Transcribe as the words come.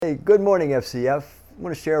Hey, good morning, FCF. I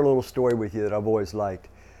want to share a little story with you that I've always liked.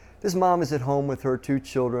 This mom is at home with her two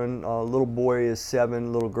children. Little boy is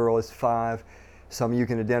 7, little girl is 5. Some of you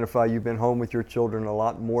can identify you've been home with your children a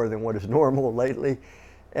lot more than what is normal lately.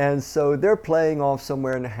 And so they're playing off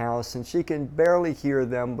somewhere in the house, and she can barely hear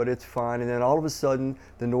them, but it's fine. And then all of a sudden,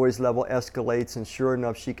 the noise level escalates, and sure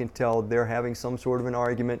enough, she can tell they're having some sort of an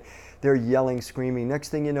argument. They're yelling, screaming. Next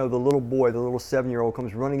thing you know, the little boy, the little 7-year-old,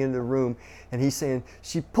 comes running into the room, and he's saying,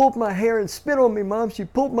 "She pulled my hair and spit on me, Mom. She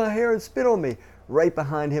pulled my hair and spit on me." Right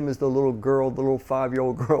behind him is the little girl, the little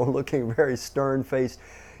 5-year-old girl, looking very stern-faced.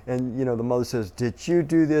 And the mother says, "Did you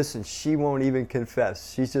do this?" And she won't even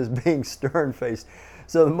confess. She's just being stern-faced.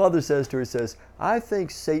 So the mother says to her, "I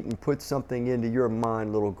think Satan put something into your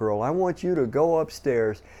mind, little girl. I want you to go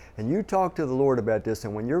upstairs and you talk to the Lord about this.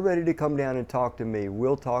 And when you're ready to come down and talk to me,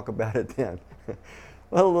 we'll talk about it then."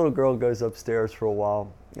 Well, the little girl goes upstairs for a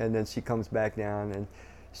while, and then she comes back down, and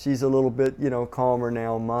she's a little bit, calmer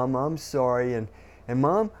now. "Mom, I'm sorry. And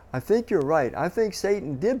Mom, I think you're right. I think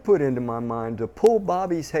Satan did put into my mind to pull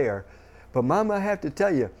Bobby's hair. But Mom, I have to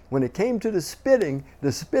tell you, when it came to the spitting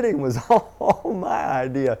was all my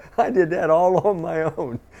idea. I did that all on my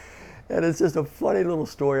own." And it's just a funny little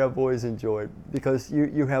story I've always enjoyed, because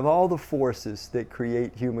you have all the forces that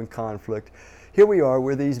create human conflict. Here we are,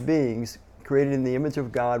 we're these beings created in the image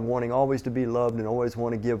of God, wanting always to be loved and always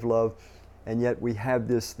want to give love. And yet we have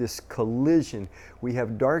this collision. We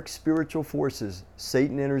have dark spiritual forces.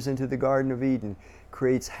 Satan enters into the Garden of Eden,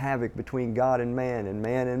 creates havoc between God and man, and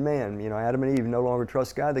man and man. Adam and Eve no longer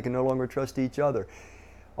trust God. They can no longer trust each other.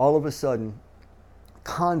 All of a sudden,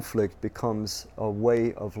 conflict becomes a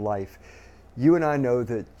way of life. You and I know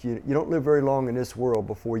that you don't live very long in this world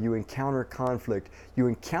before you encounter conflict. You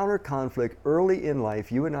encounter conflict early in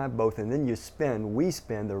life, you and I both, and then we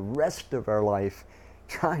spend the rest of our life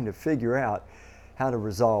trying to figure out how to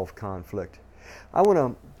resolve conflict. I want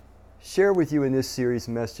to share with you in this series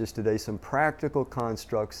messages today some practical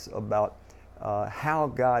constructs about how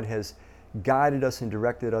God has guided us and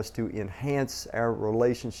directed us to enhance our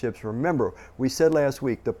relationships. Remember, we said last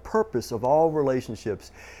week, the purpose of all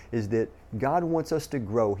relationships is that God wants us to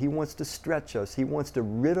grow. He wants to stretch us. He wants to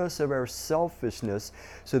rid us of our selfishness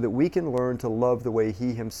so that we can learn to love the way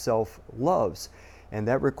He Himself loves. And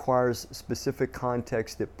that requires specific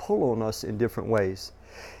contexts that pull on us in different ways.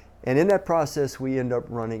 And in that process, we end up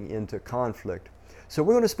running into conflict. So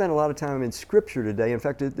we're going to spend a lot of time in Scripture today. In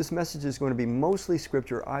fact, this message is going to be mostly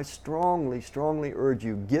Scripture. I strongly, strongly urge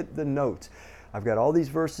you, get the notes. I've got all these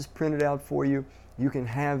verses printed out for you. You can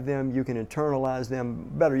have them. You can internalize them.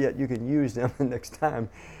 Better yet, you can use them the next time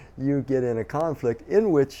you get in a conflict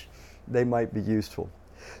in which they might be useful.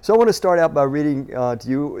 So I want to start out by reading to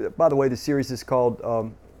you. By the way, the series is called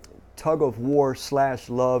Tug of War /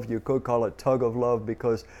 Love. You could call it Tug of Love,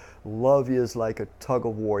 because love is like a tug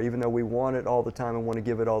of war. Even though we want it all the time and want to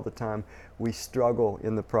give it all the time, we struggle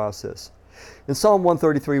in the process. In Psalm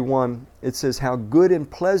 133:1, it says, "How good and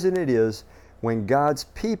pleasant it is when God's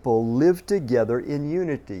people live together in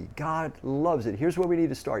unity." God loves it. Here's where we need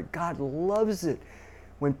to start. God loves it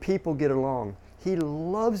when people get along. He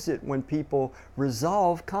loves it when people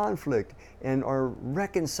resolve conflict and are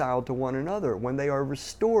reconciled to one another, when they are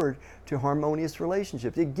restored to harmonious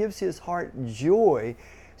relationships. It gives His heart joy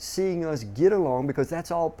seeing us get along, because that's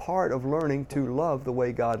all part of learning to love the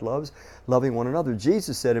way God loves, loving one another.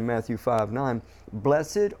 Jesus said in Matthew 5:9,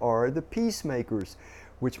 "Blessed are the peacemakers,"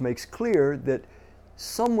 which makes clear that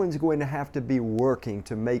someone's going to have to be working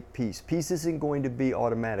to make peace. Peace isn't going to be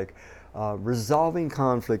automatic. Resolving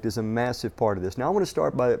conflict is a massive part of this. Now I want to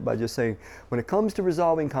start by just saying, when it comes to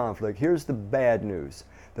resolving conflict, here's the bad news.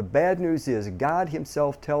 The bad news is God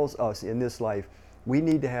Himself tells us in this life we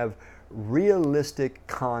need to have realistic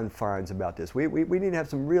confines about this. We need to have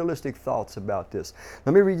some realistic thoughts about this.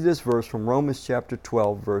 Let me read you this verse from Romans chapter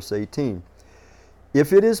 12, verse 18.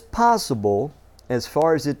 "If it is possible, as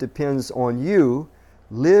far as it depends on you,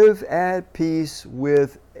 live at peace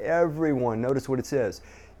with everyone." Notice what it says.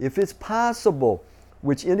 If it's possible,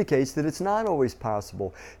 which indicates that it's not always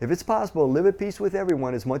possible. If it's possible, live at peace with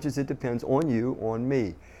everyone as much as it depends on you, on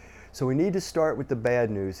me. So we need to start with the bad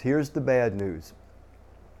news. Here's the bad news.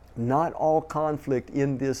 Not all conflict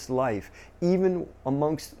in this life, even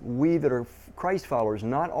amongst we that are Christ followers,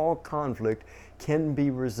 not all conflict can be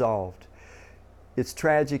resolved. It's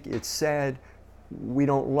tragic, it's sad, we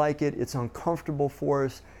don't like it, it's uncomfortable for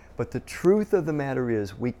us, but the truth of the matter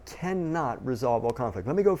is we cannot resolve all conflict.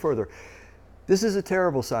 Let me go further. This is a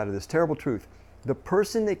terrible side of this, terrible truth. The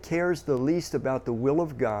person that cares the least about the will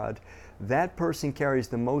of God, that person carries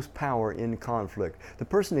the most power in conflict. The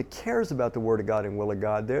person that cares about the Word of God and will of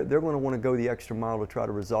God, they're going to want to go the extra mile to try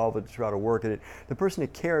to resolve it, to try to work at it. The person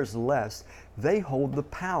that cares less, they hold the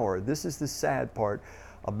power. This is the sad part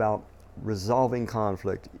about resolving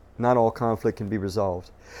conflict. Not all conflict can be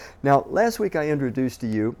resolved. Now, last week I introduced to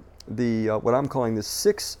you the what I'm calling the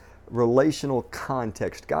 6 relational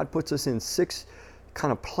context. God puts us in 6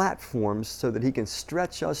 kind of platforms so that He can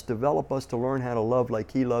stretch us, develop us to learn how to love like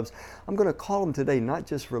He loves. I'm going to call them today not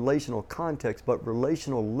just relational context, but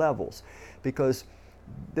relational levels, because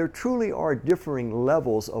there truly are differing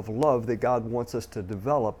levels of love that God wants us to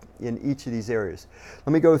develop in each of these areas.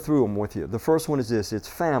 Let me go through them with you. The first one is this: it's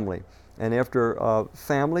family. And after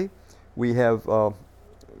family, we have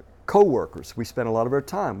co-workers. We spend a lot of our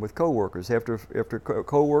time with co-workers. After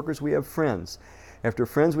co-workers, we have friends. After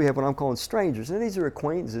friends, we have what I'm calling strangers. And these are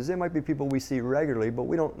acquaintances. They might be people we see regularly, but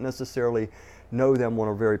we don't necessarily know them on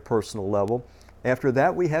a very personal level. After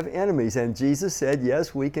that, we have enemies. And Jesus said,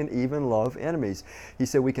 yes, we can even love enemies. He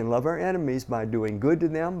said we can love our enemies by doing good to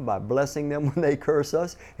them, by blessing them when they curse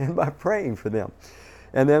us, and by praying for them.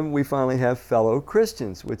 And then we finally have fellow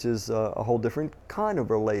Christians, which is a whole different kind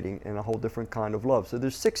of relating and a whole different kind of love. So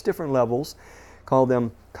there's 6 different levels. Call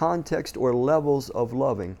them context or levels of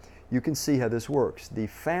loving. You can see how this works. The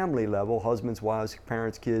family level, husbands, wives,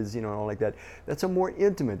 parents, kids, all like that, that's a more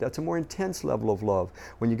intimate, that's a more intense level of love.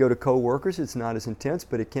 When you go to co-workers, it's not as intense,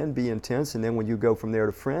 but it can be intense. And then when you go from there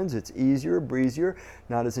to friends, it's easier, breezier,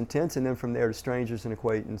 not as intense. And then from there to strangers and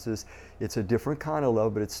acquaintances, it's a different kind of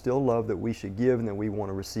love, but it's still love that we should give and that we want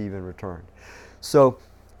to receive in return. So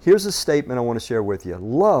here's a statement I want to share with you.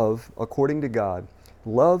 Love, according to God,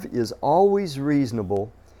 love is always reasonable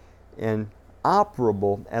and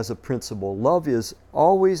operable as a principle. Love is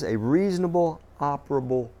always a reasonable,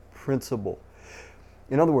 operable principle.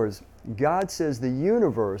 In other words, God says the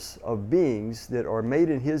universe of beings that are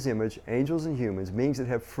made in His image, angels and humans, beings that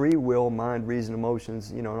have free will, mind, reason,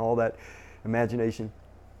 emotions, and all that, imagination,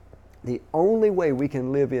 the only way we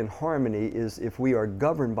can live in harmony is if we are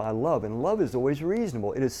governed by love. And love is always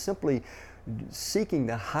reasonable. It is simply seeking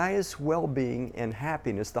the highest well-being and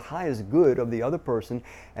happiness, the highest good of the other person,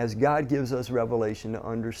 as God gives us revelation to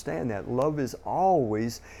understand that. Love is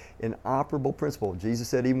always an operable principle. Jesus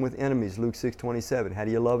said even with enemies, Luke 6:27, how do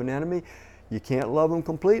you love an enemy? You can't love them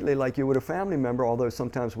completely like you would a family member, although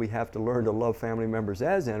sometimes we have to learn to love family members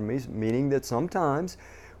as enemies, meaning that sometimes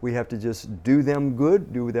we have to just do them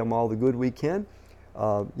good, do them all the good we can,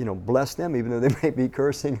 bless them even though they may be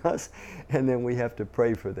cursing us, and then we have to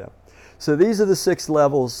pray for them. So these are the 6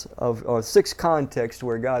 levels or 6 contexts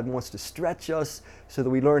where God wants to stretch us so that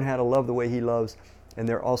we learn how to love the way He loves. And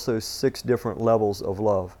there are also 6 different levels of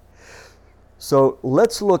love. So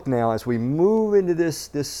let's look now as we move into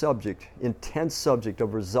this subject, intense subject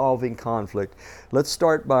of resolving conflict. Let's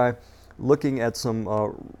start by looking at some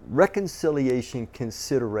reconciliation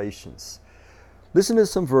considerations. Listen to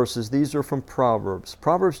some verses. These are from Proverbs.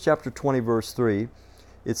 Proverbs chapter 20, verse 3.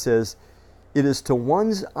 It says, it is to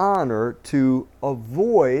one's honor to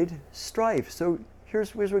avoid strife. So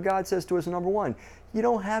here's what God says to us, number 1. You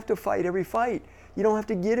don't have to fight every fight. You don't have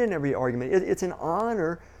to get in every argument. It's an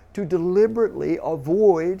honor to deliberately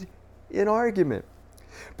avoid an argument.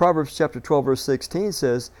 Proverbs chapter 12, verse 16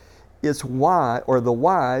 says, the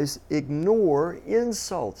wise ignore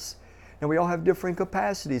insults. Now we all have different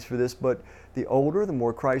capacities for this, but the older, the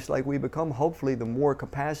more Christ-like we become, hopefully the more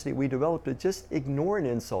capacity we develop to just ignore an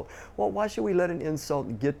insult. Well, why should we let an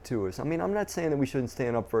insult get to us? I mean, I'm not saying that we shouldn't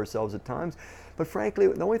stand up for ourselves at times, but frankly,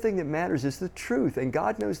 the only thing that matters is the truth. And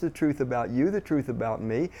God knows the truth about you, the truth about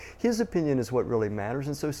me. His opinion is what really matters.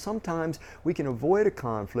 And so sometimes we can avoid a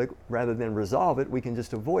conflict rather than resolve it. We can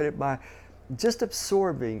just avoid it by just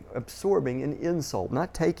absorbing an insult,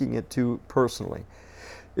 not taking it too personally.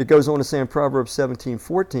 It goes on to say in Proverbs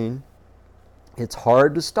 17:14, it's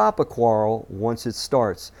hard to stop a quarrel once it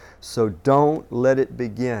starts, so don't let it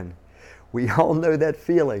begin. We all know that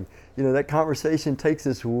feeling. That conversation takes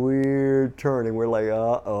this weird turn and we're like,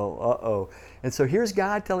 uh-oh. And so here's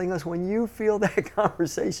God telling us, when you feel that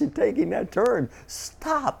conversation taking that turn,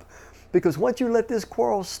 stop. Because once you let this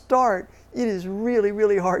quarrel start, it is really,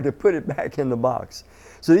 really hard to put it back in the box.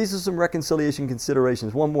 So these are some reconciliation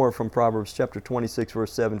considerations. One more from Proverbs chapter 26,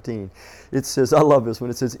 verse 17. It says, I love this one.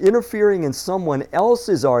 It says, interfering in someone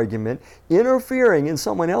else's argument is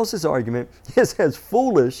as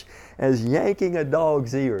foolish as yanking a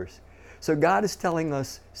dog's ears. So God is telling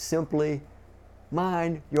us simply,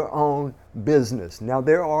 mind your own business. Now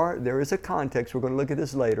there is a context, we're going to look at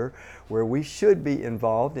this later, where we should be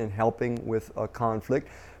involved in helping with a conflict.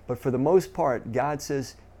 But for the most part, God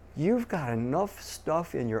says, you've got enough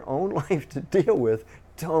stuff in your own life to deal with.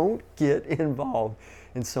 Don't get involved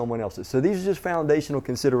in someone else's. So these are just foundational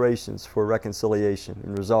considerations for reconciliation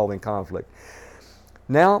and resolving conflict.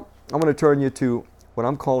 Now, I'm going to turn you to what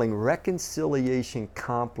I'm calling reconciliation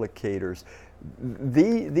complicators.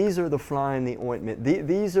 These are the fly in the ointment.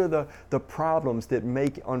 These are the problems that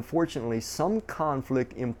make, unfortunately, some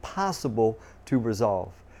conflict impossible to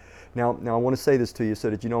resolve. Now I want to say this to you so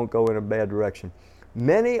that you don't go in a bad direction.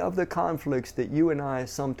 Many of the conflicts that you and I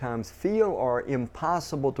sometimes feel are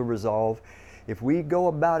impossible to resolve, if we go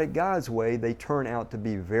about it God's way, they turn out to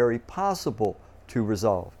be very possible to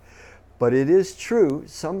resolve. But it is true,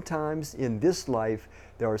 sometimes in this life,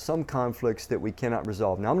 there are some conflicts that we cannot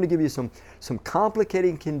resolve. Now I'm going to give you some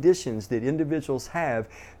complicating conditions that individuals have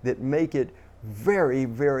that make it very,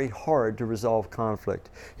 very hard to resolve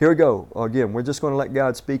conflict. Here we go. Again, we're just going to let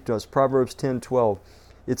God speak to us. Proverbs 10:12.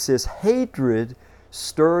 It says, hatred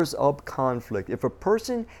stirs up conflict. If a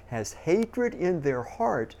person has hatred in their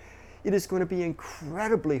heart, it is going to be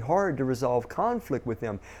incredibly hard to resolve conflict with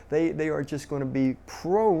them. They are just going to be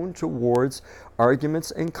prone towards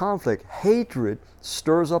arguments and conflict. Hatred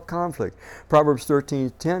stirs up conflict. Proverbs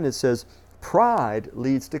 13:10, it says, pride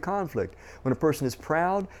leads to conflict. When a person is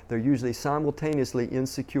proud, they're usually simultaneously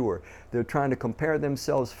insecure. They're trying to compare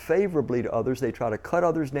themselves favorably to others. They try to cut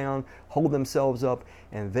others down, hold themselves up,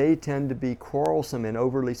 and they tend to be quarrelsome and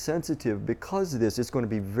overly sensitive. Because of this, it's going to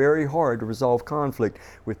be very hard to resolve conflict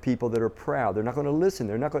with people that are proud. They're not going to listen.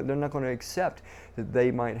 They're not going to accept that they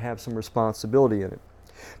might have some responsibility in it.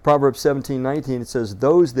 Proverbs 17:19, it says,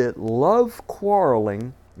 those that love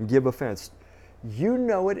quarreling give offense. You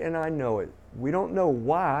know it and I know it. We don't know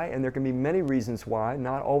why, and there can be many reasons why,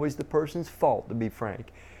 not always the person's fault, to be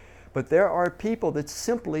frank. But there are people that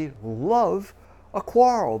simply love a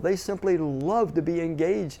quarrel. They simply love to be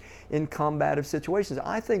engaged in combative situations.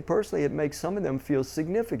 I think personally it makes some of them feel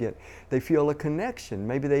significant. They feel a connection.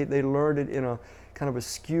 Maybe they learned it in a kind of a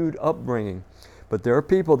skewed upbringing. But there are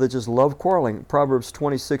people that just love quarreling. Proverbs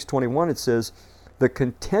 26:21, it says, the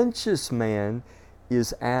contentious man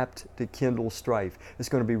is apt to kindle strife. It's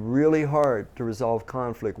going to be really hard to resolve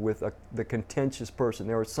conflict with the contentious person.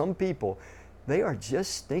 There are some people, they are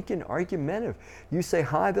just stinking argumentative. You say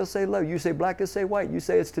hi, they'll say low. You say black, they'll say white. You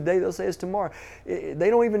say it's today, they'll say it's tomorrow. They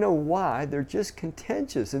don't even know why. They're just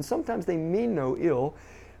contentious. And sometimes they mean no ill,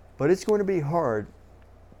 but it's going to be hard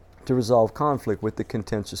to resolve conflict with the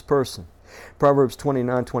contentious person. Proverbs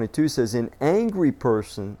 29:22 says, an angry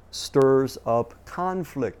person stirs up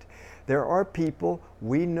conflict. There are people,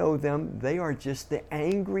 we know them, they are just the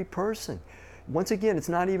angry person. Once again, it's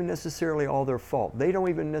not even necessarily all their fault. They don't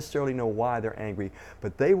even necessarily know why they're angry,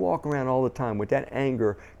 but they walk around all the time with that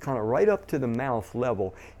anger kind of right up to the mouth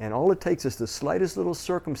level, and all it takes is the slightest little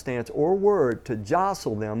circumstance or word to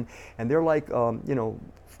jostle them, and they're like,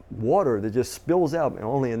 water that just spills out, and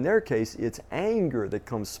only in their case, it's anger that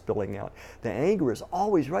comes spilling out. The anger is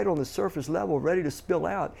always right on the surface level, ready to spill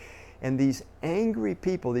out. And these angry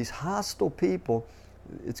people, these hostile people,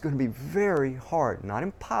 it's going to be very hard, not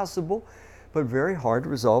impossible, but very hard to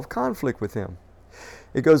resolve conflict with them.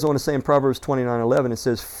 It goes on to say in Proverbs 29:11, it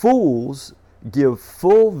says, fools give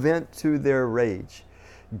full vent to their rage.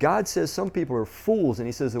 God says some people are fools, and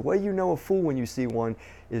He says the way you know a fool when you see one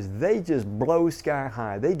is they just blow sky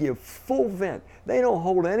high. They give full vent. They don't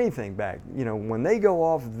hold anything back. You know, when they go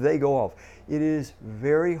off, they go off. It is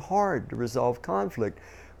very hard to resolve conflict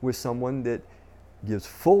with someone that gives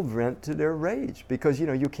full vent to their rage, because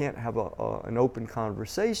you can't have an open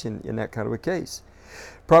conversation in that kind of a case.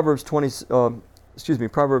 Proverbs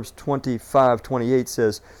 25:28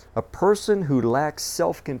 says, a person who lacks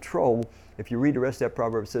self-control, if you read the rest of that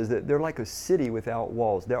proverb, it says that they're like a city without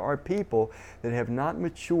walls. There are people that have not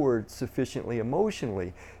matured sufficiently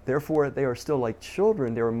emotionally. Therefore, they are still like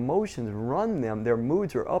children. Their emotions run them. Their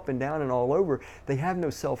moods are up and down and all over. They have no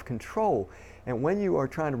self-control. And when you are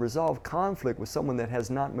trying to resolve conflict with someone that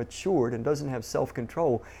has not matured and doesn't have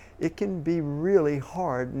self-control, it can be really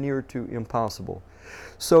hard, near to impossible.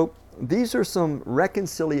 So these are some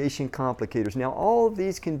reconciliation complicators. Now, all of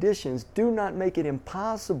these conditions do not make it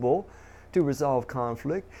impossible to resolve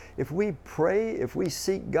conflict. If we pray, if we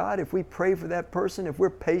seek God, if we pray for that person, if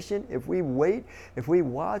we're patient, if we wait, if we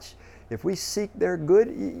watch, if we seek their good,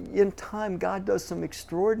 in time God does some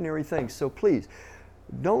extraordinary things. So please,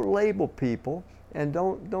 don't label people, and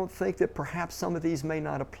don't think that perhaps some of these may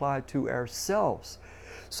not apply to ourselves.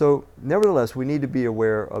 So nevertheless, we need to be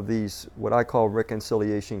aware of these, what I call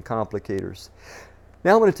reconciliation complicators.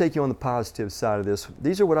 Now I'm going to take you on the positive side of this.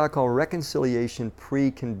 These are what I call reconciliation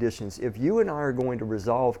preconditions. If you and I are going to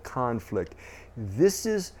resolve conflict, this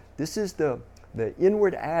is the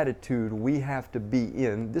inward attitude we have to be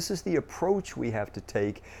in. This is the approach we have to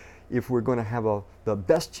take if we're going to have the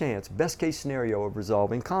best chance, best case scenario of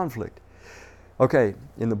resolving conflict. Okay,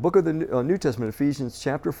 in the book of the New Testament, Ephesians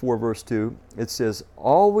chapter 4, verse 2, it says,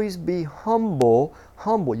 always be humble.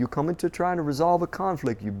 Humble. You come into trying to resolve a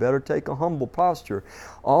conflict, you better take a humble posture.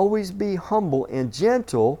 Always be humble and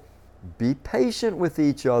gentle. Be patient with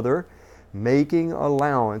each other, making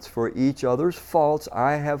allowance for each other's faults.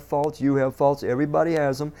 I have faults, you have faults, everybody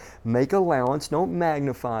has them. Make allowance, don't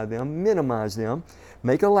magnify them, minimize them.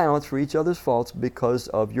 Make allowance for each other's faults because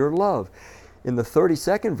of your love. In the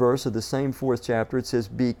 32nd verse of the same 4th chapter, it says,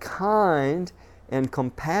 be kind and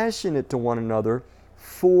compassionate to one another,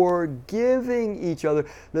 forgiving each other.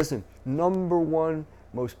 Listen, number one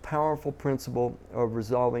most powerful principle of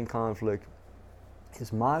resolving conflict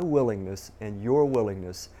is my willingness and your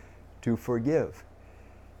willingness to forgive.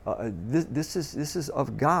 This is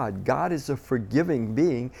of God. God is a forgiving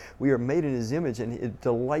being. We are made in His image, and it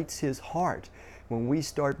delights His heart when we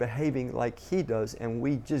start behaving like He does and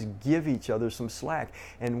we just give each other some slack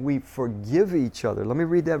and we forgive each other. Let me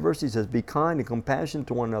read that verse. He says, be kind and compassionate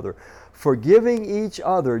to one another, forgiving each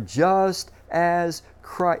other just as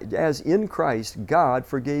in Christ God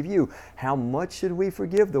forgave you. How much should we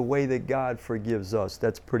forgive? The way that God forgives us.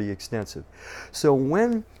 That's pretty extensive. So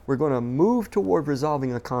when we're going to move toward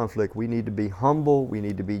resolving a conflict, we need to be humble, we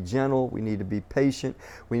need to be gentle, we need to be patient,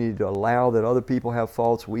 we need to allow that other people have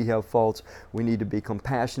faults, we have faults, we need to be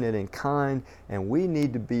compassionate and kind, and we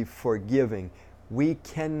need to be forgiving. We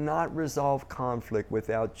cannot resolve conflict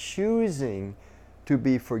without choosing to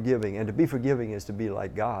be forgiving. And to be forgiving is to be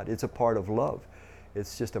like God. It's a part of love.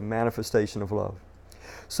 It's just a manifestation of love.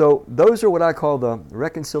 So those are what I call the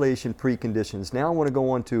reconciliation preconditions. Now I want to go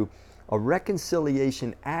on to a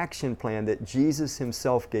reconciliation action plan that Jesus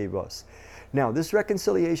Himself gave us. Now this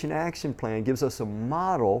reconciliation action plan gives us a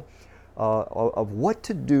model of what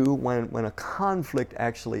to do when a conflict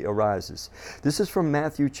actually arises. This is from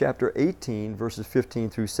Matthew chapter 18, verses 15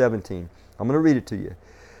 through 17. I'm going to read it to you.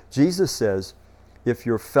 Jesus says, if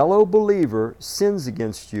your fellow believer sins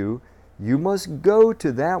against you, you must go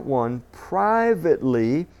to that one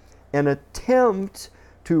privately and attempt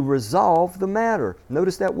to resolve the matter.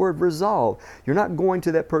 Notice that word resolve. You're not going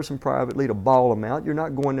to that person privately to bawl them out. You're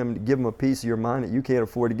not going to give them a piece of your mind that you can't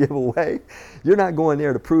afford to give away. You're not going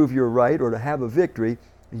there to prove you're right or to have a victory.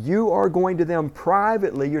 You are going to them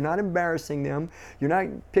privately. You're not embarrassing them. You're not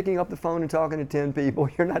picking up the phone and talking to 10 people.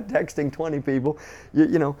 You're not texting 20 people.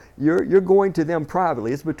 You're going to them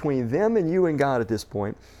privately. It's between them and you and God at this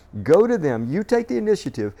point. Go to them. You take the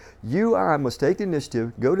initiative. I must take the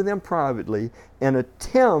initiative. Go to them privately and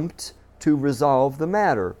attempt to resolve the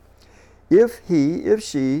matter. If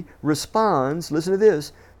she responds, listen to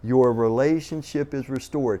this, your relationship is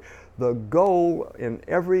restored. The goal in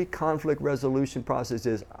every conflict resolution process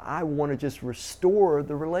is I want to just restore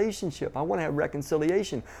the relationship. I want to have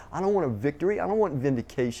reconciliation. I don't want a victory. I don't want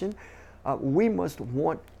vindication. We must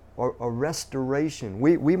want a restoration.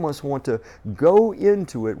 We must want to go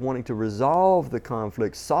into it wanting to resolve the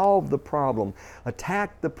conflict, solve the problem,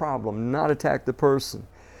 attack the problem, not attack the person.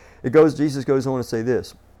 Jesus goes on to say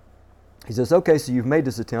this. He says, okay, so you've made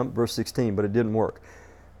this attempt, verse 16, but it didn't work.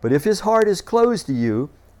 But if his heart is closed to you,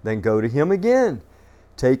 then go to him again,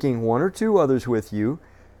 taking one or two others with you.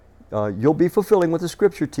 You'll be fulfilling what the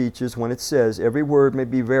Scripture teaches when it says, every word may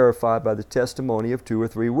be verified by the testimony of 2 or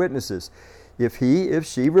 3 witnesses. If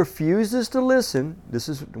she refuses to listen, this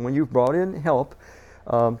is when you've brought in help,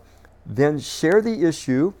 then share the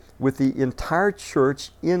issue with the entire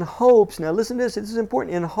church in hopes, now listen to this is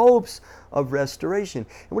important, in hopes of restoration.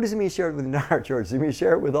 And what does it mean share it with the entire church? Does it mean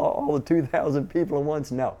share it with all the 2,000 people at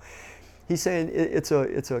once? No. He's saying it's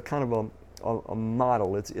a kind of a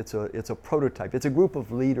model. It's a prototype. It's a group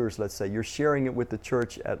of leaders, let's say. You're sharing it with the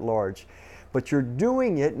church at large. But you're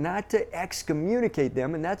doing it not to excommunicate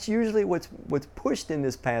them, and that's usually what's pushed in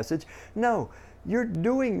this passage. No, you're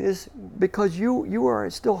doing this because you are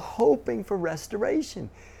still hoping for restoration.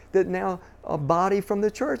 That now a body from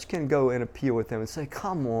the church can go and appeal with them and say,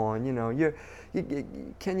 come on,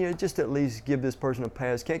 can you just at least give this person a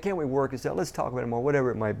pass? Can't we work this out? Let's talk about it more,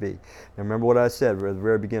 whatever it might be. Now remember what I said at the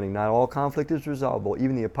very beginning. Not all conflict is resolvable.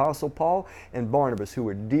 Even the Apostle Paul and Barnabas, who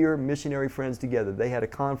were dear missionary friends together, they had a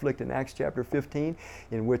conflict in Acts chapter 15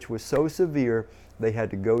 in which was so severe they had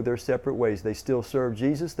to go their separate ways. They still served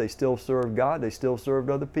Jesus, they still served God, they still served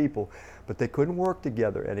other people, but they couldn't work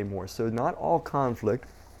together anymore. So not all conflict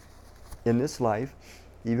in this life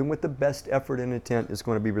even with the best effort and intent, is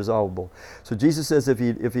going to be resolvable. So Jesus says if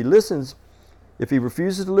he listens, if he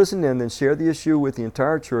refuses to listen then share the issue with the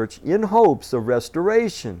entire church in hopes of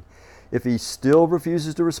restoration. If he still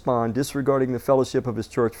refuses to respond, disregarding the fellowship of his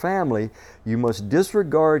church family, you must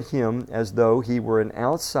disregard him as though he were an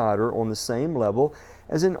outsider on the same level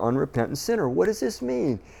as an unrepentant sinner. What does this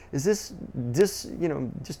mean? Is this just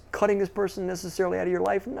cutting this person necessarily out of your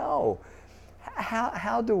life? No.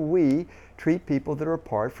 How do we treat people that are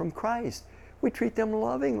apart from Christ? We treat them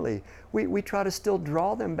lovingly. We try to still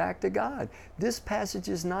draw them back to God. This passage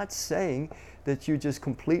is not saying that you just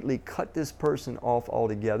completely cut this person off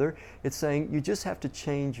altogether. It's saying you just have to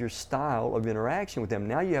change your style of interaction with them.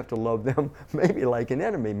 Now you have to love them maybe like an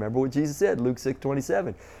enemy. Remember what Jesus said, Luke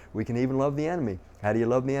 6:27. We can even love the enemy. How do you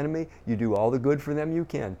love the enemy? You do all the good for them you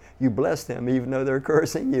can. You bless them even though they're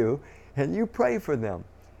cursing you, and you pray for them.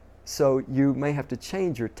 So you may have to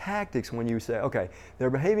change your tactics when you say, okay,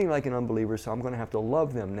 they're behaving like an unbeliever, so I'm going to have to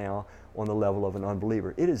love them now on the level of an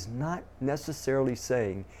unbeliever. It is not necessarily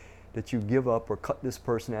saying that you give up or cut this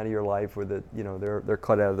person out of your life, or that they're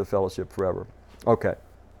cut out of the fellowship forever. Okay,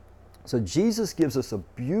 so Jesus gives us a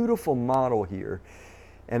beautiful model here,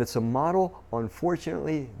 and it's a model,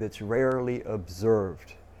 unfortunately, that's rarely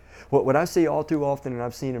observed. What I see all too often, and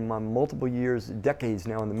I've seen in my multiple years, decades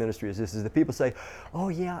now in the ministry, is this: is that people say, oh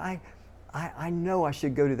yeah, I know I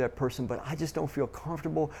should go to that person, but I just don't feel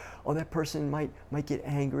comfortable. Oh, that person might get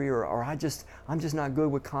angry, or I'm just not good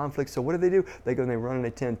with conflict. So what do? They go and they run and they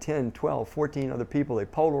attend 10, 12, 14 other people. They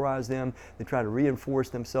polarize them. They try to reinforce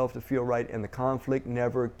themselves to feel right, and the conflict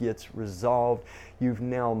never gets resolved. You've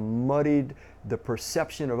now muddied the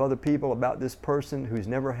perception of other people about this person who's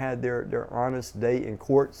never had their honest day in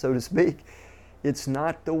court, so to speak. It's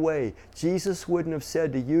not the way. Jesus wouldn't have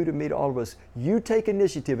said to you, to me, to all of us, you take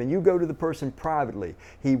initiative and you go to the person privately.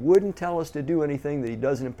 He wouldn't tell us to do anything that he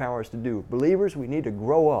doesn't empower us to do. Believers, we need to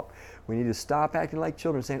grow up. We need to stop acting like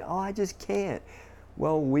children, saying, oh, I just can't.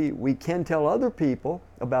 Well, we can tell other people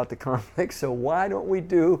about the conflict, so why don't we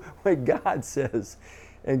do what God says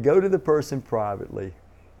and go to the person privately?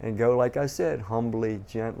 And go, like I said, humbly,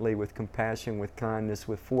 gently, with compassion, with kindness,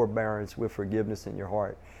 with forbearance, with forgiveness in your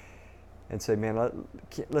heart. And say, man,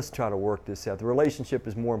 let's try to work this out. The relationship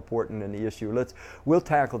is more important than the issue. We'll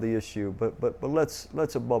tackle the issue, but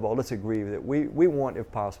let's above all, let's agree that we want,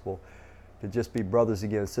 if possible, to just be brothers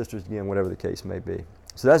again, sisters again, whatever the case may be.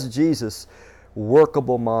 So that's Jesus'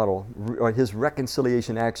 workable model, or his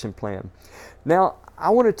reconciliation action plan. Now, I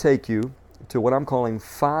want to take you to what I'm calling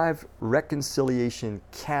 5 reconciliation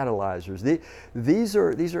catalyzers. These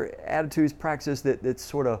are attitudes, practices that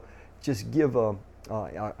sort of just give an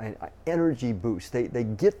energy boost. They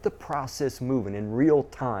get the process moving in real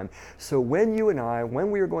time. So when you and I,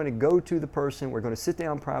 when we are going to go to the person, we're going to sit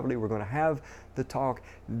down privately, we're going to have the talk,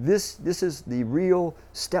 this is the real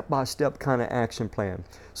step-by-step kind of action plan.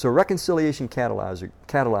 So reconciliation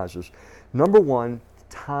catalyzers. Number 1,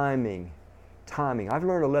 timing. I've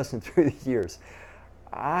learned a lesson through the years.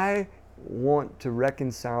 I want to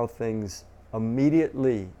reconcile things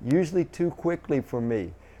immediately, usually too quickly for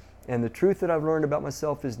me. And the truth that I've learned about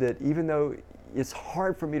myself is that even though it's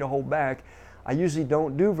hard for me to hold back, I usually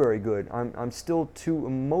don't do very good. I'm still too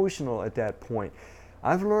emotional at that point.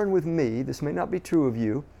 I've learned with me, this may not be true of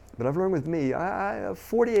you, but I've learned with me, a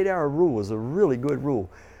 48-hour rule is a really good rule.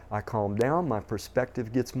 I calm down, my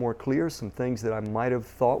perspective gets more clear. Some things that I might have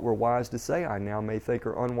thought were wise to say, I now may think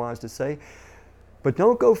are unwise to say. But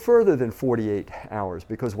don't go further than 48 hours,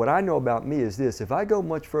 because what I know about me is this: if I go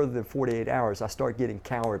much further than 48 hours, I start getting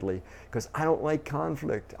cowardly, because I don't like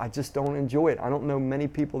conflict. I just don't enjoy it. I don't know many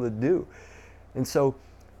people that do. And so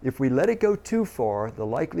if we let it go too far, the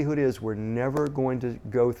likelihood is we're never going to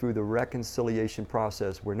go through the reconciliation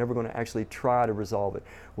process. We're never going to actually try to resolve it.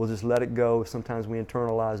 We'll just let it go. Sometimes we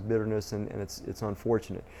internalize bitterness, and it's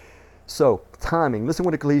unfortunate. So, timing. Listen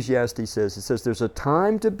what Ecclesiastes says. It says, there's a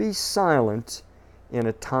time to be silent and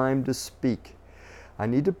a time to speak. I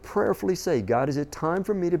need to prayerfully say, God, is it time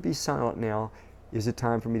for me to be silent now? Is it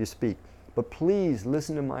time for me to speak? But please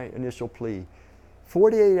listen to my initial plea.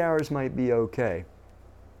 48 hours might be okay.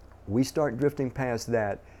 We start drifting past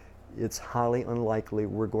that, it's highly unlikely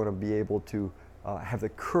we're going to be able to have the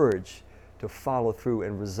courage to follow through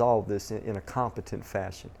and resolve this in a competent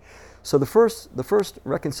fashion. So the first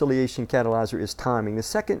reconciliation catalyzer is timing. The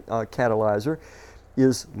second catalyzer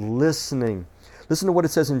is listening. Listen to what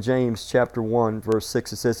it says in James chapter 1, verse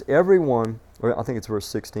 6. It says, everyone, or I think it's verse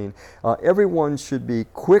 16, everyone should be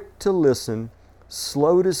quick to listen,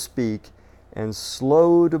 slow to speak, and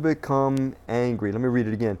slow to become angry. Let me read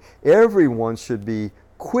it again. Everyone should be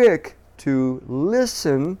quick to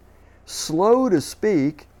listen, slow to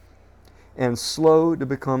speak, and slow to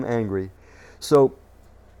become angry. So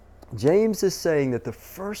James is saying that the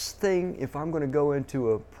first thing, if I'm going to go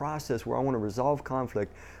into a process where I want to resolve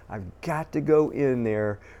conflict, I've got to go in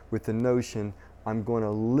there with the notion I'm going to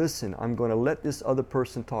listen. I'm going to let this other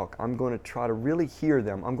person talk. I'm going to try to really hear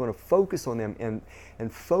them. I'm going to focus on them.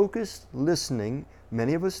 And focused listening,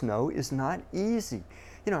 many of us know, is not easy.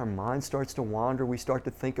 You know, our mind starts to wander. We start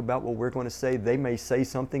to think about what we're going to say. They may say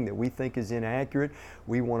something that we think is inaccurate.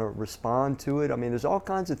 We want to respond to it. I mean, there's all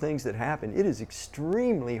kinds of things that happen. It is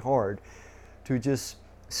extremely hard to just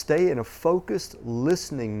stay in a focused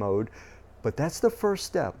listening mode, but that's the first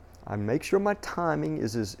step. I make sure my timing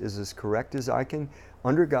is as correct as I can,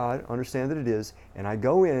 under God, understand that it is, and I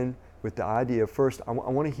go in with the idea of first, I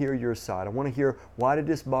want to hear your side. I want to hear, why did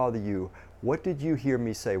this bother you? What did you hear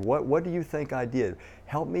me say? What do you think I did?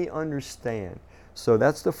 Help me understand. So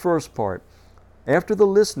that's the first part. After the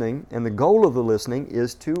listening, and the goal of the listening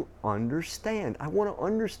is to understand. I want to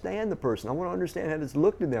understand the person. I want to understand how this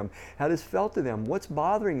looked to them, how this felt to them, what's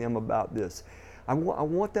bothering them about this. I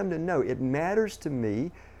want them to know it matters to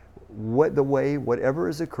me what the way whatever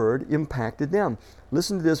has occurred impacted them.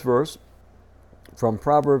 Listen to this verse from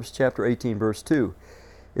Proverbs chapter 18, verse 2.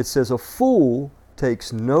 It says, "A fool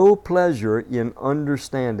takes no pleasure in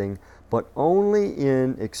understanding, but only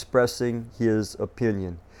in expressing his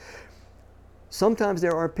opinion." Sometimes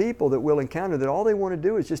there are people that we'll encounter that all they want to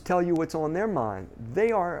do is just tell you what's on their mind.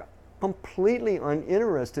 They are completely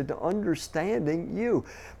uninterested to understanding you.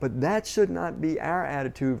 But that should not be our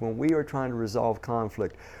attitude when we are trying to resolve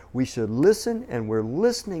conflict. We should listen, and we're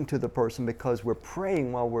listening to the person because we're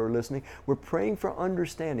praying while we're listening. We're praying for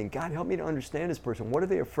understanding. God, help me to understand this person. What are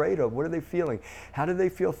they afraid of? What are they feeling? How do they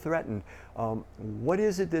feel threatened? What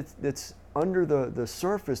is it that's under the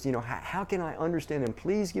surface? You know, how can I understand them?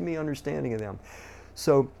 Please give me understanding of them.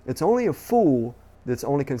 So it's only a fool that's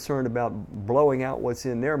only concerned about blowing out what's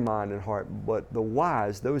in their mind and heart. But the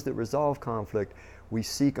wise, those that resolve conflict, we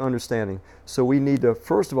seek understanding. So we need to,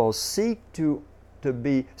 first of all, seek to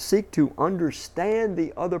understand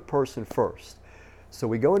the other person first. So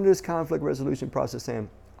we go into this conflict resolution process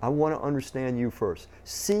saying, I want to understand you first.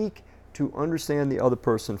 Seek to understand the other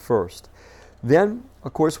person first. Then,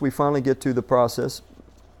 of course, we finally get to the process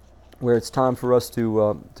where it's time for us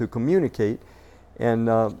to communicate, and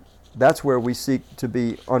that's where we seek to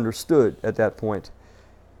be understood at that point.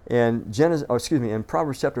 And in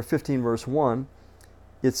Proverbs chapter 15, verse 1,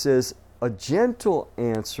 it says, "A gentle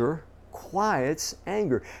answer quiets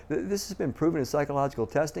anger." This has been proven in psychological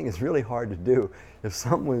testing. It's really hard to do. If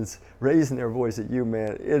someone's raising their voice at you,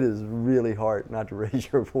 man, it is really hard not to raise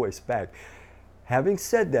your voice back. Having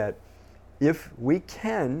said that, if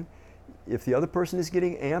the other person is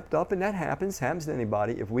getting amped up, and that happens to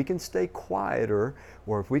anybody, if we can stay quieter,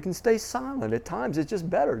 or if we can stay silent, at times it's just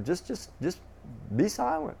better. Just be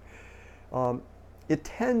silent. It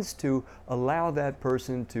tends to allow that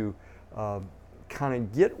person to kind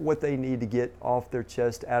of get what they need to get off their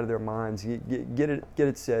chest, out of their minds, get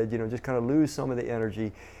it said, just kind of lose some of the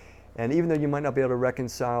energy. And even though you might not be able to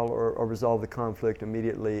reconcile or resolve the conflict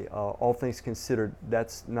immediately, all things considered,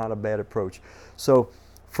 that's not a bad approach. So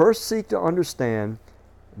first seek to understand.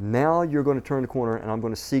 Now you're going to turn the corner, and I'm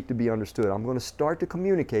going to seek to be understood. I'm going to start to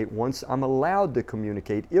communicate once I'm allowed to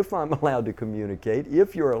communicate, if I'm allowed to communicate,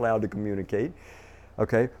 if you're allowed to communicate.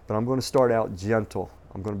 Okay, but I'm going to start out gentle.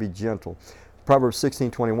 I'm going to be gentle. Proverbs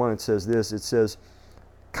 16:21, it says this. It says,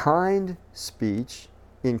 "Kind speech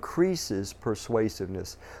increases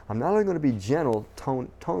persuasiveness." I'm not only going to be gentle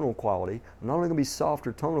tonal quality, I'm not only going to be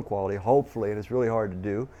softer tonal quality, hopefully, and it's really hard to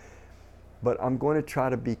do, but I'm going to try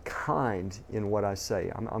to be kind in what I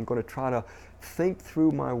say. I'm going to try to think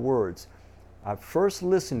through my words. I've first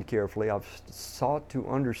listened carefully. I've sought to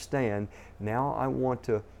understand. Now I want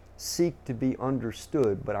to seek to be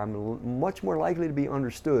understood, but I'm much more likely to be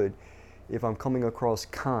understood if I'm coming across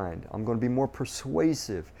kind. I'm going to be more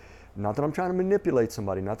persuasive. Not that I'm trying to manipulate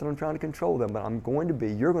somebody, not that I'm trying to control them, but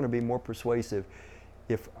you're going to be more persuasive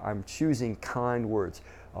if I'm choosing kind words.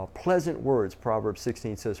 Pleasant words, Proverbs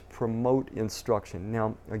 16 says, promote instruction.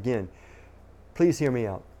 Now, again, please hear me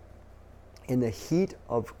out. In the heat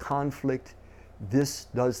of conflict, this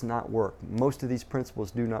does not work. Most of these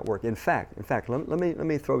principles do not work. In fact, let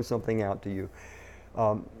me throw something out to you.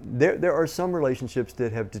 There are some relationships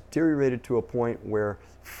that have deteriorated to a point where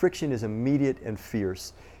friction is immediate and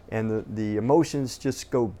fierce, and the emotions just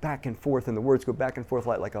go back and forth, and the words go back and forth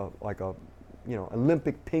like a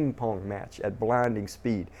Olympic ping pong match at blinding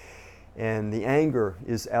speed, and the anger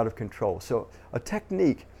is out of control. So a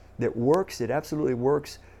technique that works, it absolutely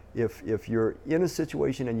works, If you're in a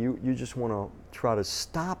situation and you just want to try to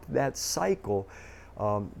stop that cycle,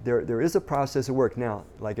 there is a process of work. Now,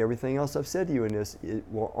 like everything else I've said to you in this, it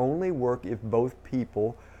will only work if both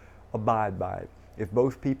people abide by it, if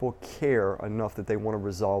both people care enough that they want to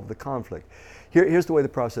resolve the conflict. Here's the way the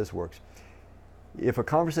process works. If a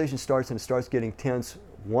conversation starts and it starts getting tense,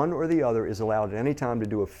 one or the other is allowed at any time to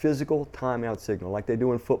do a physical timeout signal, like they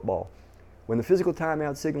do in football. When the physical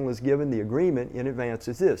timeout signal is given, the agreement in advance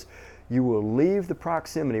is this: you will leave the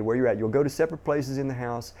proximity where you're at. You'll go to separate places in the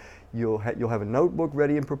house. You'll have a notebook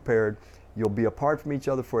ready and prepared. You'll be apart from each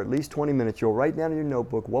other for at least 20 minutes. You'll write down in your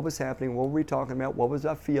notebook what was happening, what were we talking about, what was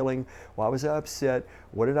I feeling, why was I upset,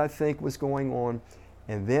 what did I think was going on,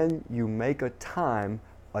 and then you make a time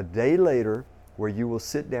a day later where you will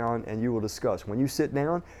sit down and you will discuss. When you sit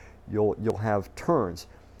down, you'll have turns.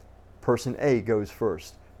 Person A goes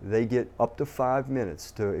first. They get up to 5 minutes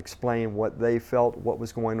to explain what they felt, what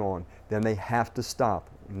was going on. Then they have to stop.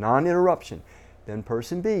 Non-interruption. Then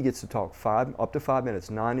person B gets to talk up to 5 minutes,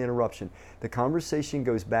 non-interruption. The conversation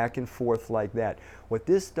goes back and forth like that. What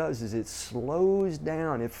this does is it slows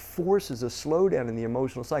down. It forces a slowdown in the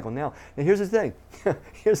emotional cycle. Now here's the thing.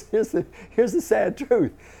 here's the sad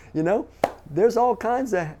truth. You know, there's all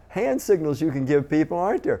kinds of hand signals you can give people,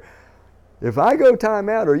 aren't there? If I go time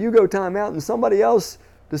out or you go time out and somebody else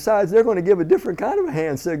decides they're going to give a different kind of a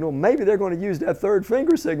hand signal, maybe they're going to use that third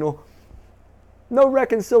finger signal, no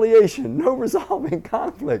reconciliation, no resolving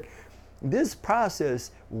conflict. This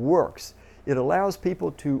process works. It allows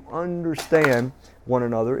people to understand one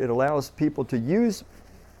another. It allows people to use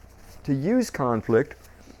conflict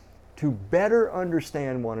to better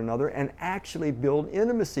understand one another and actually build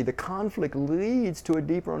intimacy. The conflict leads to a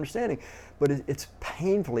deeper understanding, but it's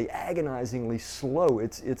painfully, agonizingly slow.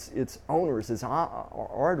 It's onerous. It's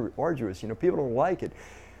arduous. You know, people don't like it.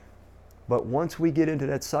 But once we get into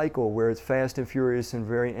that cycle where it's fast and furious and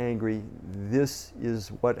very angry, this is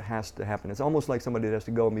what has to happen. It's almost like somebody that has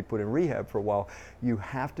to go and be put in rehab for a while. You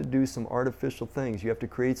have to do some artificial things. You have to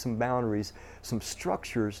create some boundaries, some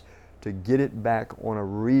structures to get it back on a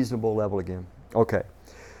reasonable level again. Okay.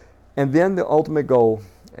 And then the ultimate goal,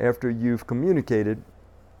 after you've communicated,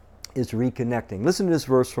 is reconnecting. Listen to this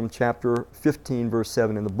verse from chapter 15, verse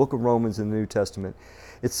 7 in the book of Romans in the New Testament.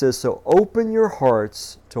 It says, "So open your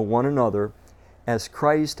hearts to one another as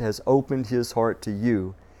Christ has opened His heart to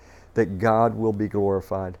you, that God will be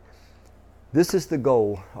glorified." This is the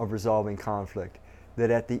goal of resolving conflict,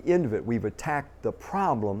 that at the end of it we've attacked the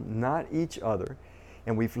problem, not each other,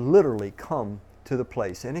 and we've literally come to the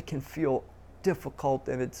place. And it can feel difficult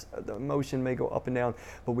and the emotion may go up and down,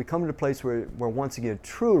 but we come to the place where once again,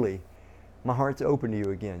 truly, my heart's open to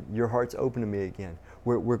you again. Your heart's open to me again.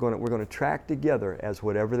 We're going to track together as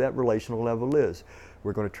whatever that relational level is.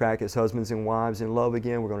 We're going to track as husbands and wives in love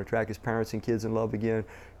again. We're going to track as parents and kids in love again.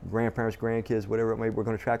 Grandparents, grandkids, whatever it may be. We're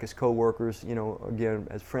going to track as co-workers, you know, again,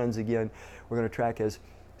 as friends again. We're going to track as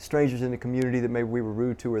strangers in the community that maybe we were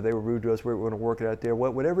rude to or they were rude to us. We're going to work it out there.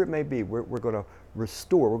 Whatever it may be, we're going to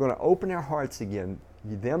restore. We're going to open our hearts again.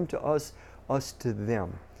 Them to us, us to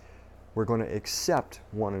them. We're going to accept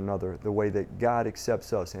one another the way that God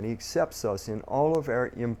accepts us. And He accepts us in all of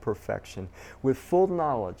our imperfection. With full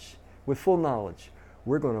knowledge,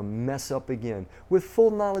 we're going to mess up again. With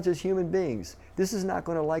full knowledge as human beings, this is not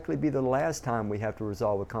going to likely be the last time we have to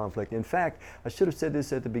resolve a conflict. In fact, I should have said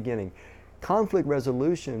this at the beginning. Conflict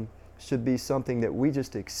resolution should be something that we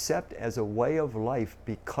just accept as a way of life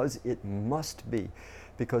because it must be.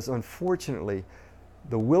 Because unfortunately,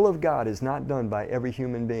 the will of God is not done by every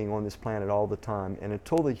human being on this planet all the time. And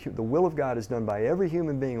until the will of God is done by every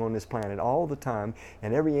human being on this planet all the time,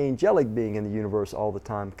 and every angelic being in the universe all the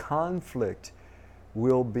time, conflict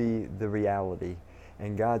will be the reality.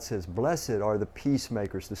 And God says, blessed are the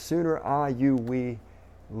peacemakers. The sooner we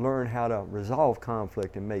learn how to resolve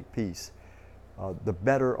conflict and make peace, the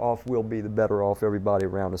better off we'll be, the better off everybody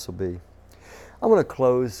around us will be. I want to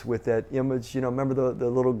close with that image. You know, remember the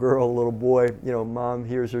little girl, little boy, you know, mom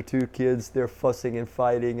hears her two kids, they're fussing and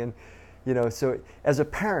fighting. And, you know, so as a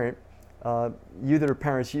parent, you that are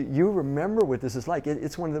parents, you remember what this is like.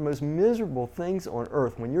 It's one of the most miserable things on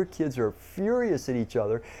earth when your kids are furious at each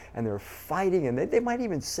other and they're fighting, and they might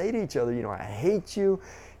even say to each other, you know, I hate you,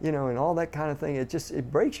 you know, and all that kind of thing.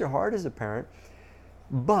 It breaks your heart as a parent.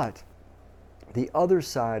 But the other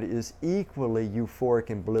side is equally euphoric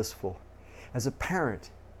and blissful. As a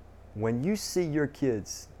parent, when you see your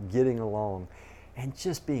kids getting along and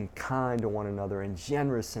just being kind to one another and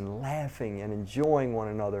generous and laughing and enjoying one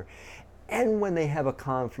another, and when they have a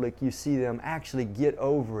conflict, you see them actually get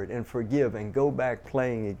over it and forgive and go back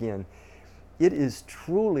playing again, It is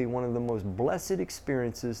truly one of the most blessed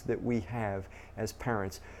experiences that we have as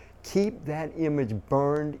parents. Keep that image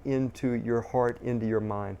burned into your heart, into your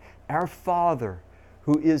mind. Our Father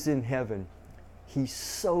who is in heaven, He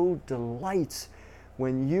so delights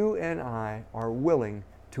when you and I are willing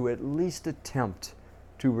to at least attempt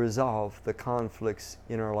to resolve the conflicts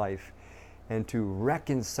in our life and to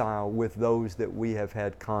reconcile with those that we have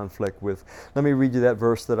had conflict with. Let me read you that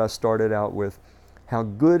verse that I started out with. How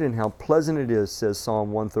good and how pleasant it is, says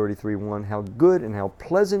Psalm 133:1, how good and how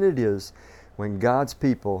pleasant it is when God's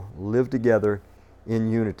people live together in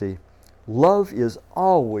unity. Love is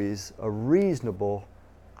always a reasonable,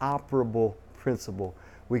 operable principle.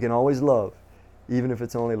 We can always love, even if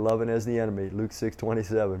it's only loving as the enemy. Luke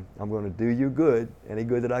 6:27. I'm going to do you good, any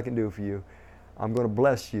good that I can do for you. I'm going to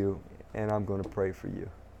bless you, and I'm going to pray for you.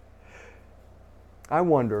 I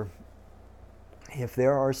wonder if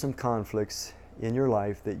there are some conflicts in your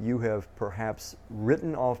life that you have perhaps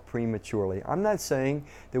written off prematurely. I'm not saying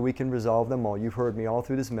that we can resolve them all. You've heard me all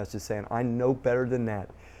through this message saying, I know better than that.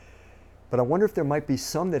 But I wonder if there might be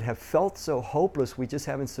some that have felt so hopeless we just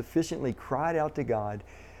haven't sufficiently cried out to God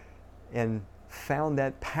and found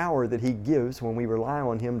that power that He gives when we rely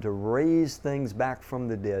on Him to raise things back from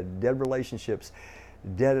the dead relationships,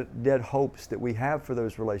 dead hopes that we have for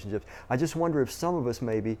those relationships. I just wonder if some of us,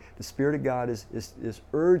 maybe the Spirit of God is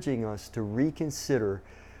urging us to reconsider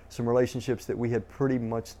some relationships that we had pretty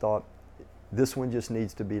much thought this one just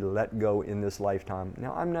needs to be let go in this lifetime.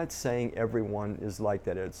 Now, I'm not saying everyone is like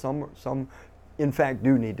that. Some in fact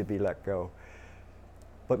do need to be let go.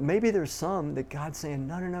 But maybe there's some that God's saying,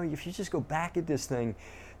 no, if you just go back at this thing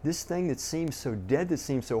that seems so dead, that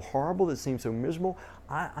seems so horrible, that seems so miserable,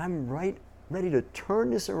 I'm ready to turn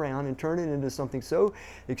this around and turn it into something so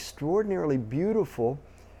extraordinarily beautiful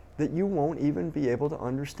that you won't even be able to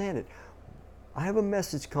understand it. I have a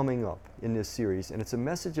message coming up in this series, and it's a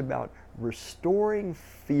message about restoring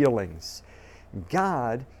feelings.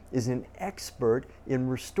 God is an expert in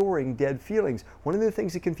restoring dead feelings. One of the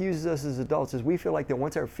things that confuses us as adults is we feel like that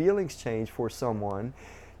once our feelings change for someone,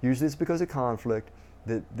 usually it's because of conflict,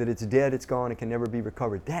 that it's dead, it's gone, it can never be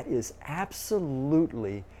recovered. That is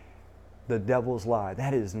absolutely the devil's lie.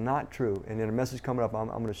 That is not true. And in a message coming up, I'm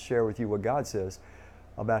going to share with you what God says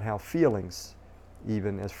about how feelings,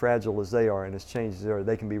 even as fragile as they are and as changed as they are,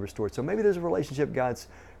 they can be restored. So maybe there's a relationship God's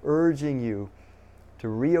urging you to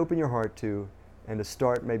reopen your heart to and to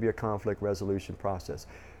start maybe a conflict resolution process.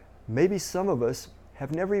 Maybe some of us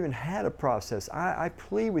have never even had a process. I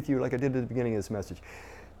plead with you, like I did at the beginning of this message,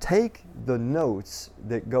 take the notes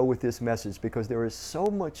that go with this message, because there is so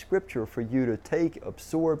much Scripture for you to take,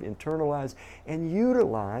 absorb, internalize, and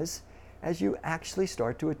utilize as you actually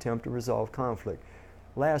start to attempt to resolve conflict.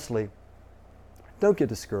 Lastly, don't get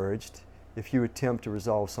discouraged if you attempt to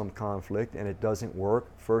resolve some conflict and it doesn't work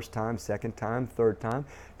first time, second time, third time.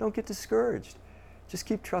 Don't get discouraged. Just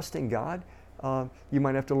keep trusting God. You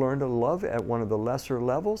might have to learn to love at one of the lesser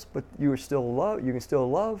levels, but you can still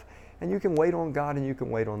love, and you can wait on God and you can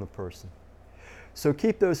wait on the person. So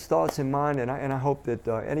keep those thoughts in mind, and I hope that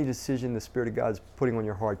any decision the Spirit of God is putting on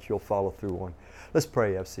your heart, you'll follow through on. Let's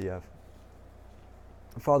pray, FCF.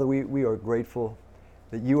 Father, we are grateful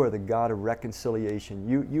that you are the God of reconciliation.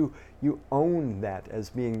 You own that as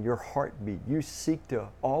being your heartbeat. You seek to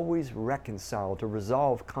always reconcile, to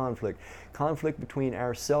resolve conflict between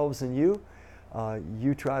ourselves and you.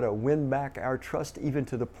 You try to win back our trust even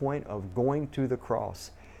to the point of going to the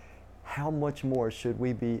cross. How much more should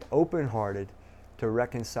we be open-hearted to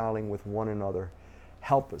reconciling with one another?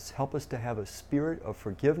 Help us to have a spirit of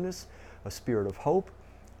forgiveness, a spirit of hope,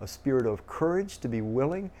 a spirit of courage to be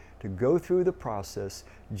willing to go through the process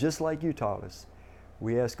just like you taught us.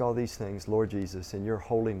 We ask all these things, Lord Jesus, in your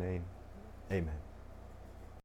holy name. Amen.